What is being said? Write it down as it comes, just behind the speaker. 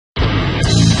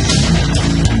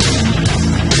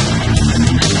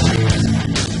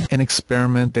An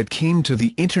experiment that came to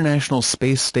the International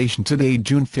Space Station today,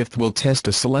 June 5, will test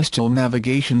a celestial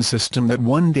navigation system that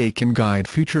one day can guide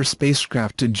future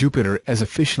spacecraft to Jupiter as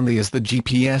efficiently as the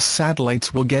GPS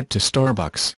satellites will get to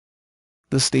Starbucks.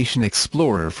 The Station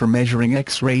Explorer for Measuring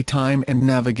X-ray Time and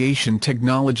Navigation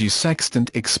Technology SEXTANT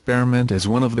experiment is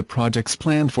one of the projects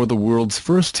planned for the world's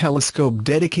first telescope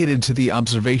dedicated to the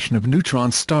observation of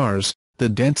neutron stars, the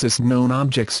densest known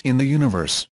objects in the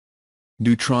universe.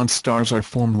 Neutron stars are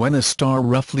formed when a star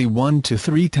roughly 1 to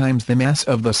 3 times the mass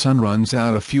of the Sun runs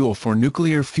out of fuel for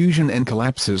nuclear fusion and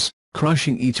collapses,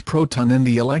 crushing each proton and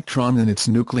the electron in its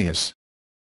nucleus.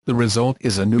 The result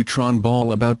is a neutron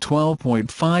ball about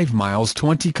 12.5 miles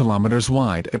 20 kilometers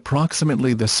wide,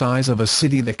 approximately the size of a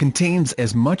city that contains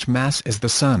as much mass as the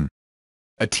Sun.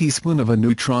 A teaspoon of a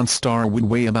neutron star would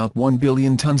weigh about 1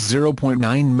 billion tons,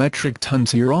 0.9 metric tons,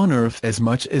 here on Earth as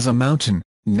much as a mountain,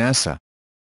 NASA.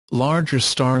 Larger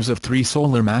stars of 3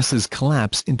 solar masses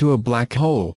collapse into a black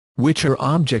hole, which are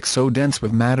objects so dense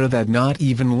with matter that not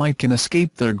even light can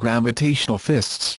escape their gravitational fists.